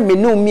was a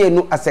menu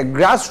mienu as a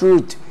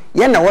grassroots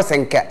ye na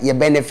wosenka ye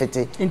benefit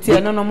nti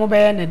eno no mo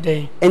be ne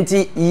den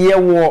nti ye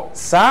wo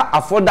sa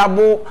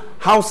affordable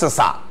houses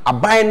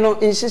aban no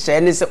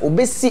nhihye ne se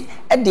obesi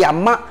e de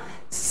ama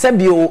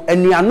sabio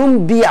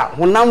anuanom bia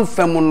honam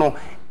fam no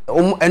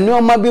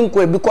anuoma bi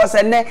nko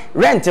because ne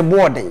rent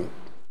boarding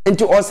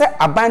nti o se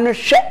aban no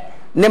hwe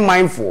ne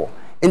mindful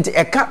nti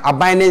eka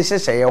aban ne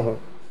nhihye ye ho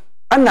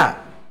ana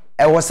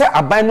was say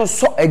aban no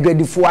so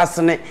adwadifo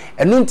asene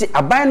eno nti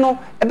aban no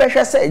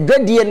ebehwe say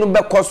adwadie no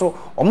bekoso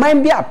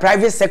oman bia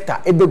private sector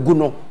ebegu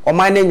no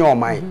oman na nya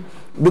oman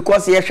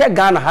because yehwe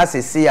Ghana has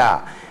a see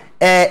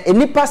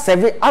enipa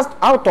 7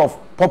 out of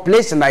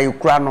population na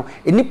yukra no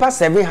enipa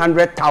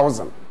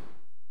 700,000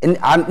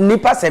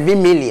 enipa 7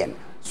 million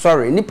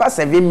sorry enipa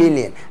 7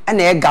 million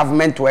and a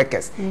government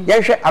workers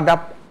yehwe other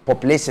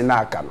population na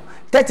aka no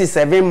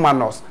 37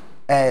 manos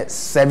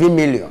 7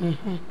 million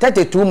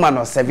 32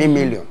 manos 7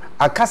 million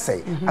aka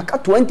say aka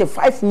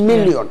 25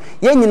 million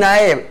ye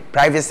nyina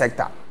private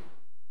sector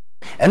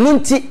enu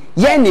nti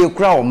ye na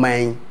ekura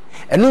oman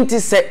enu nti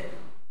se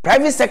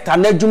private sector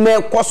na adwuma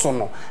ekoso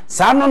no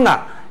sa no na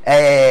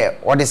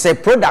or they say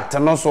product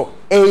no so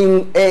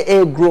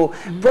grow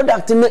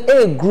product no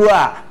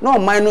grow no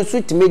oman no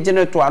so timi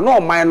generator no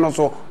oman no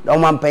so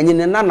oman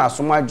panyin na na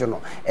so madwo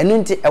no enu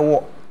nti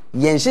ewo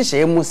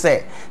yenhyehyɛ mu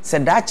se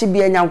daachi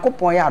bia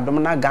nyankopon ya adom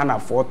na Ghana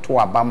for to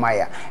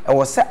abamaya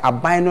ewo se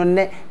aban no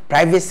ne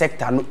private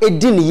sector no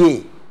edi ne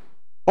ye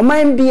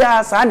oman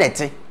bia sa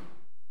nete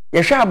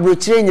yehwɛ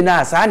abrochire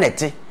nyina sa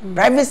nete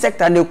private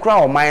sector ne kura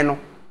oman no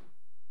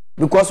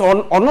because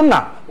ono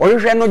na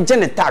ohwehwɛ no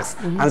gene tax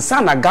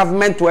ansa na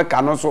government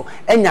worker no so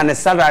enya ne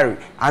salary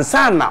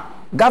ansa na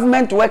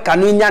government worker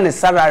no nya ne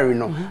salary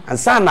no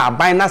ansa na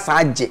aban na sa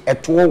age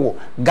etowo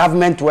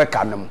government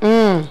worker no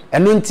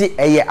eno nti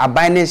eye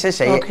aban ne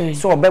hyehyeye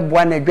so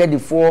obeboa na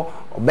adwadifo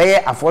obeye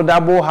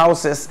affordable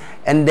houses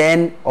and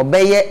then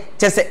obeye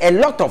just a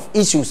lot of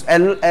issues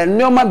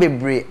nyoma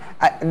bebre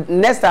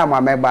next time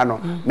ameba no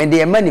me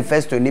the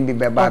manifesto ni bi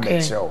beba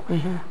be show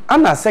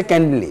and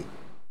secondly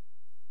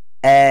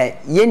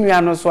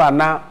yenua no so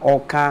ana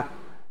oka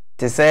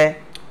te say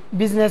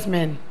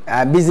businessmen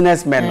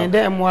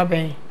dem mo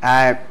ben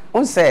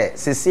on say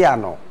sesia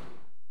no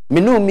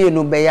me no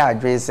mienu be ya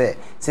adwen say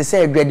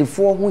sese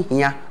adwadifo ho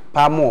hia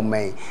pa mo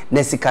man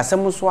na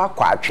sikasem so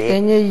akwa atwe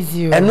enye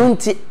easy enu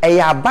nti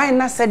eya aban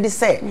na se de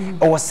say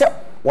o se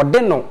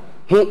wode no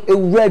ho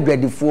ewura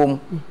adwadifo mu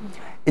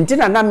nti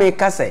na me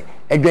ka say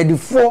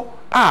adwadifo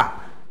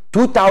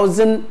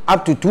 2000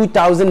 up to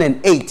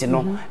 2008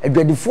 no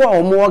adwadifo a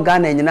omo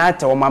Ghana nyina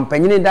ate o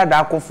mampanyine dada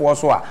akofo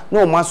so a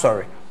na o ma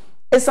sorry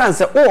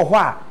esanse o ho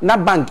a na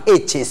bank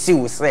HC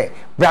wo say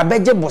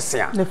brabeje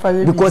bosia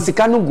because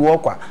sika no guo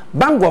kwa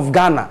Bank of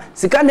Ghana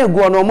sika na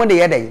guo no omo de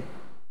yedai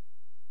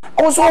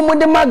also omo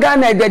de ma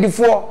Ghana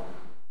adwadifo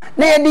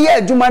na yede ye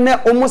adwuma na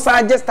omo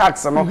charges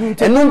tax no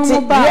enu nti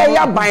ye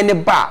ya ban ne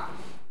ba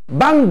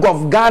Bank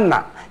of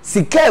Ghana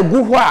sika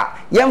egu ho a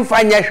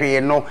yemfa nya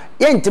hwe no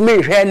yentime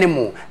hwe ne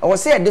mu wo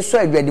se de so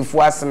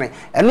adwadifo asene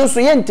eno so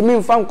yentime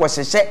mfa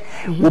nkohyehye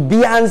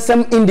obi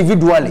ansem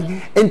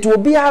individually enti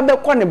obi a be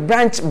ko ne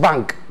branch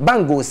bank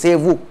go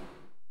save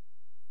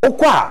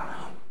okwa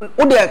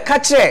wo de ka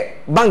kire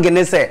bank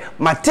ne se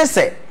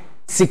matese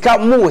sika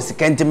mu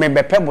sika ntime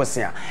bepe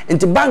bosia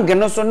enti bank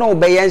no so no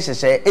be yen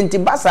hyehye enti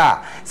basa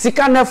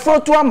sika na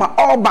froto ama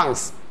all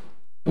banks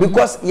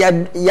because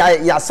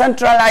ya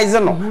centralize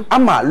no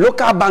ama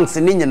local banks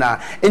ni nyina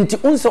enti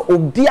unso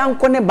obia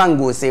nko ne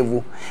bango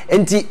save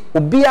enti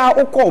obia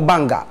ukọ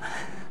banga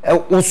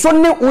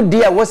usonne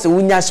udi a wose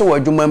wunya hye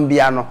wadwuma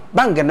mbia no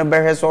bank no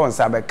behwe so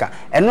onsa beka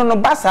eno no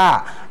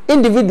basa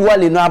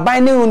individually no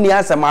aban ne uni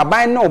asem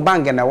aban no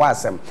bank na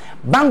wasem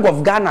Bank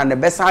of Ghana ne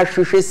besa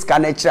hwehwe sika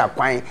na kira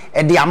kwan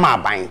e de ama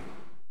aban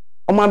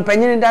o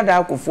mampanyine dada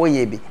akofo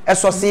ye bi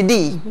eso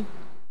CD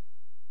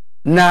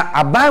na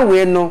aban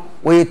we no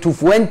we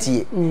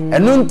 220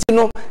 enu nti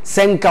no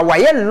senka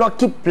waye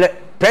lucky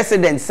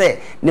president say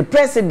the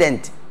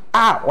president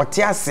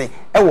otiase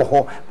ewo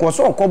ho ko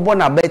so okobo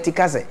na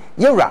betika say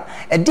yewra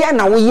e dia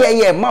na wo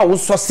ye ma wo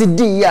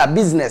subsidy ya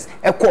business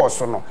e ko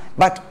so no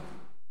but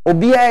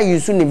obia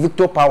use ni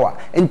Victor Power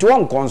into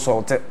one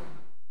consult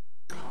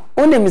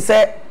onim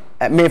say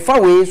me fa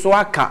we so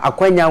aka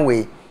akwanya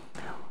we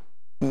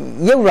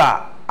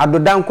yewra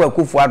adodanko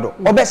akufo ado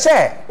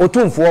obehye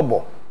otumfo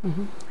obo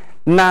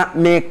na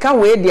me ka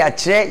we di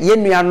akire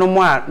yenuanom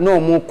a na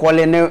omu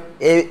kole ne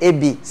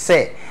ebi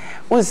se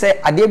unse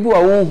ade bi wa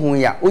wonhu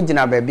ya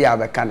ogina baabi a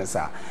beka ne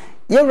sa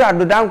yewra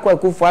dodanko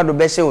akufo ado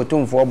be hye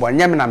otumfo obo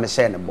nyame na me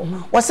hye ne bo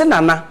wose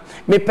nana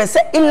me pese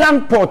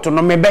inland port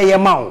no me beye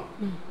ma wo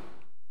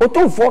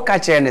otumfo ka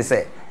kire ne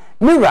se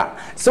mira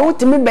so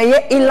utimi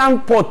beye inland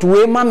port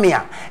we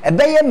mamia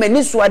ebeye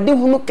mani so ade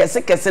hunu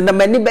kese na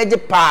mani beje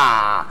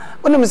pa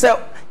onim se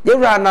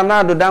yewra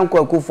nana dodanko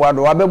akufo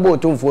ado wabebo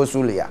otumfo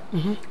sulia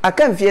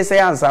aka mfie se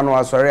yansa no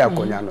asori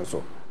akonya no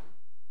so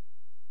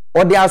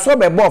odi aso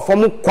bebo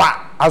fom kwa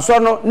aso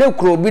no ne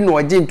kuro bi no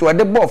oje nti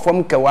ode bo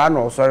fom kewa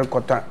no asori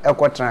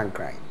ekotran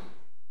kran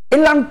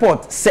inland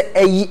port se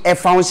e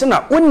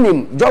functional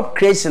unim job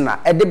creation na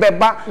ede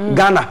beba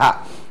Ghana ha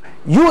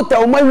youth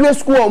o mawie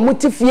school o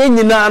mutifie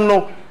nyina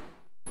no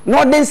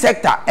northern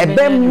sector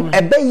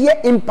ebe ye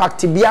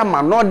impact bia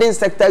ma northern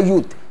sector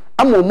youth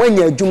amo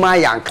manya adwuma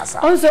ya nkasa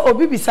onse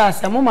obi bisa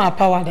asem ma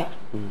power da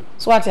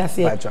so ati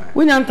ase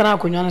wunya ntana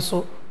akonwa no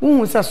so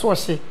wuhu se so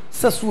hye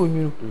se so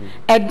onwuru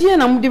ade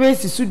na mde be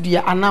sisu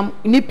dua anam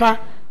nipa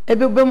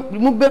ebe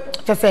mu be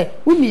say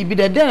wo ni bi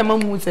de na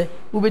mamu say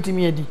wo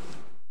betimi adi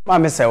ma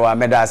me say wa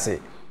medase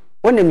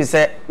woni mi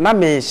say na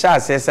me sha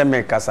ase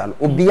me kasa no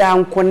obi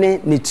ankone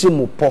ne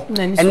trimupo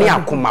ene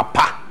akoma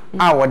pa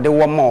a wode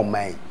wo ma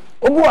oman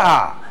obu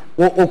a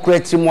wo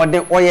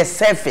kretimode oye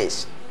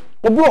selfish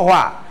obu ho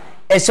a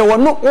ehye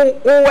wono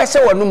wo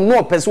ehye wono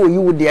no pese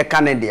oyiwu de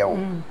ka ne de wo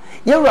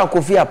yewura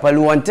kofi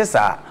apalu wonte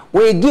sa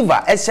we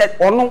giver ehye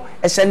ono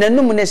ehye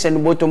nanum ne ehye no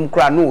botom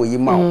kra no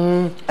oyima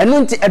wo enu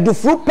nti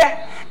adufuru pe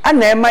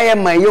ana ema ye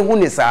ma yehu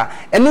ne sa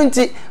enu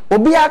nti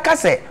obi aka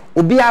se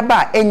obi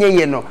aba enye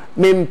ye no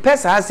me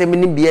mpesa asem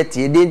ni bia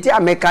tie de nti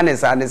ameka ne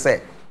sa ne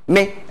se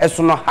me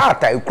eso no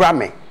heart ekura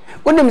me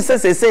wonim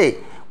se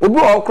obi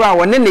okura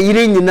wone ne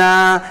yire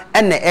nyina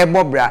ene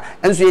ebobra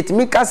enso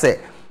yetimi ka se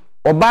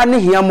oba ne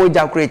hia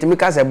moja kura yetimi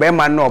ka se be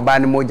ma na oba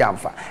ne moja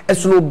mfa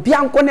eso no obi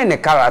anko ne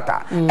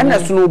character ene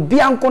eso no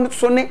obi anko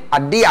so ne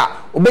ade a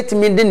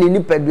obetimi de ne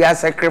nipadua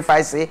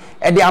sacrifice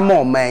e de ama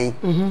oman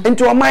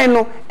nti oman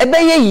no ebe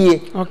ye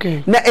yie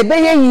na ebe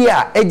ye yie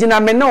a ejina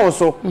me na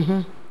oso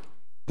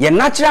ye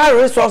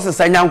natural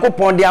resources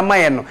anyankopon de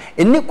amaye no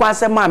eni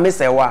kwase ma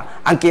mesewa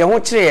anke ye ho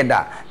kire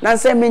da na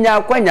nse menya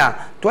akwanya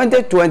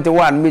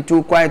 2021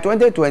 mitu kwan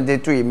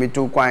 2023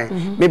 mitu kwan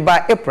me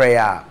ba April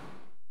ya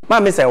ma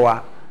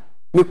mesewa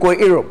mi ko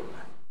Europe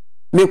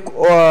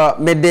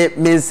me de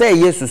me nse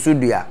yesu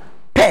sudua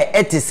pe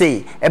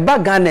etise e ba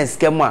Ghana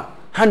skema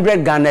 100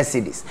 Ghana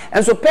cedis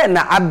enso pe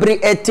na abri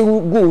eti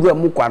guru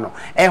mu kwa no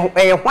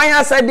e hwan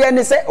asade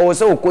ne se o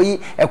se okoyi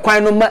e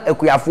kwan no ma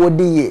akuyafo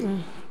di ye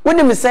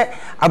woni me se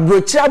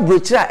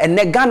abrochira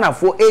ene Ghana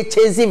fo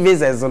HZ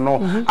visas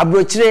no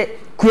abrochire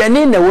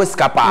kuani na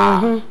woska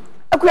pa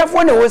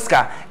akuyafo na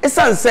woska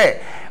esan se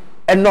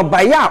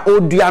enobaya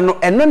odua no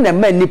eno na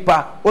ma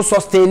nipa o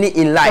sustain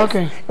in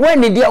life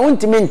when dia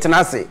untimi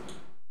ntena se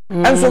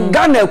enso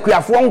Ghana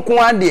akuyafo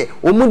nko ade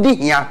omudi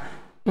hia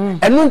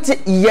eno nti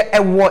ye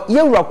ewo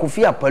yewura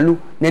kofi apalu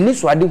na ni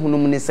so ade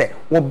hunum ne se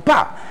wo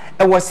ba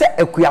ewo se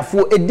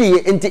akuyafo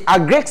ediye nti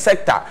agric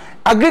sector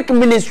agric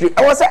ministry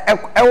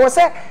ewo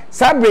se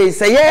sabre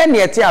se ye ne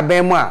ete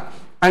abemu a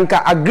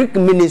anka agric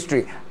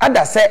ministry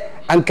ada se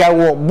anka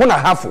wo buna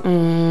hafu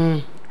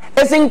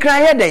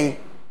esinkran ye den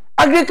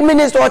agric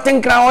ministry o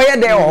tinkran o ye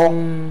den ho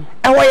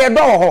ewo ye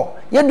do ho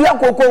ye dua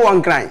koko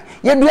won kran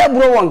ye dua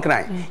buro won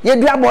kran ye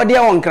dua bode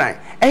won kran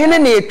ehene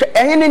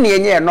ne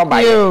enye no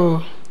ba ye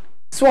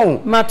so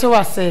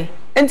matowase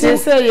enti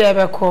se ye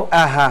beko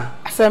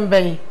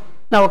asemben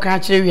na wo kan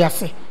kire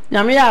wiase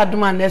nyame ya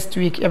aduma next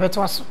week ye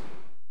beto aso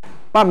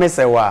ma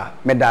mesewa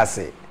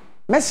medase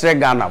mesre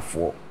Ghana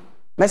fo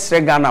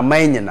mesre Ghana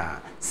manyina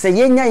se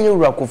yenya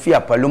yewura kofi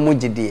apalu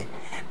mugide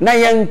na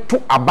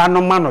yentu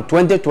abanoma no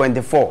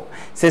 2024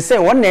 se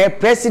wona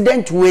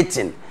president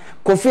waiting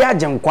kofi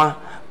agenkwa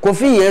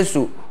kofi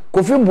yesu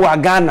kofi bua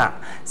Ghana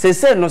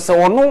se no se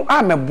wono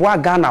ameboa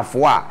Ghana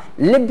fo a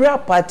Liberal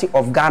Party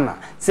of Ghana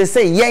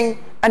se yen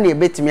ana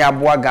ebetimi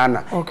aboa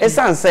Ghana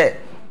esan se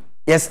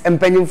yes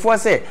empanyimfo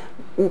se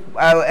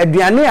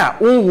aduane a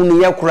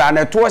unhunu ye kura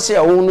na to hye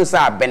a unhunu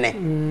sa abene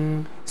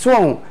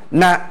so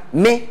na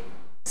me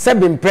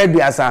sebin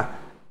preduasa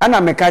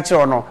ana me ka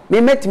kire no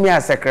me metimi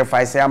a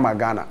sacrifice ama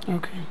Ghana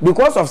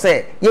because of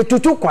say ye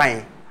tutu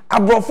kwan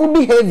abrofo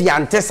behavior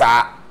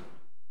antesa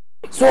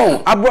so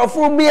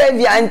abrofo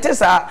behavior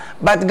antesa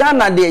but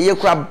Ghana dey ye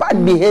kura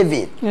bad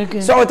behaving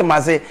so what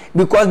must say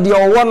because the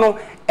owo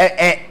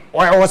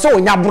o so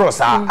onya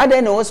brosa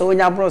ade na o so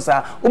onya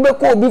brosa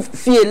ubeko obi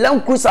fie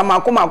lankusa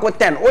makoma ko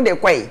 10 o de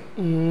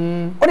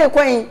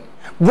kwai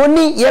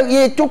broni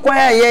ye to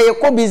kwai ye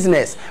ko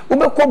business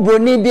ubeko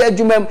broni bi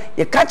adwumam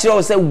ye ka kire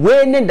o say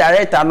we ne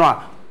director no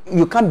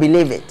you can't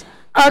believe it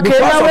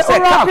because of say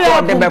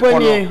ka de be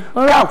kono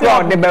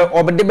ka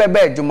de be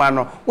adwuma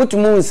no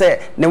utumu say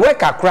ne we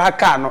kakra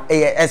ka no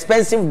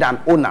expensive than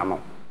owner no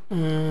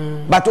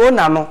but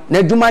owner no na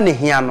adwuma ne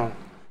hia no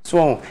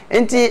so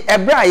enti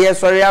ebra ye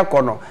sori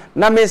akono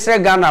na mesre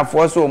Ghana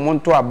for so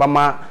omonto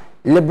abama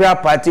Liberal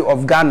Party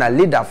of Ghana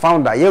leader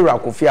founder yewura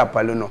kofi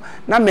apalu no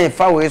na me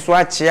fa we so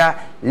achia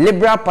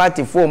Liberal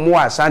Party for mo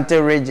Ashanti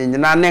region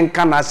na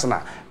nenka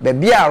national be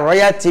bia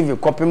Royal TV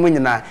kopim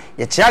nyina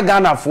ye chia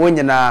Ghana for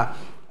nyina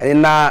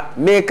na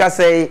me ka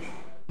say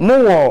mo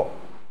wo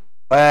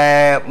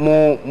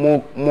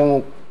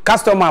mo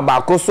customer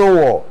ba ko so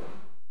wo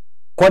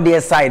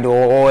kode side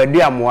o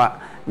eduamoa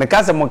me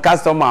ka say mo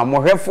customer mo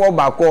hwefo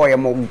ba ko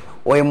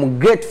o mo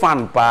great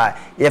fan pa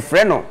ye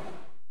freno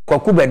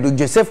Kwakubedu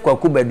Joseph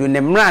Kwakubedu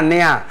ne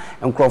mrane a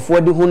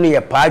nkrofo de hu no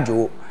ye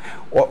paajo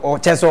o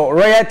cheso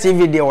Royal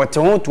TV de o te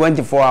ho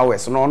 24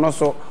 hours no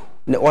so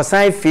o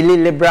sai fili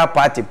Liberal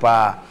Party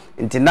pa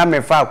ntina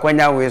me fa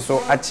akwanya we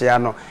so achia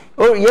no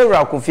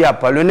yewura kofi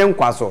apalo ne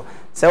nkwaso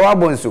se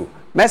wabonso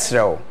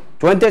mesrel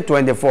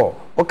 2024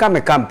 o ka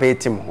me campaign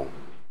team ho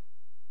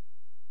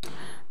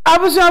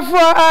abusafo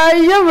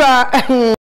yewura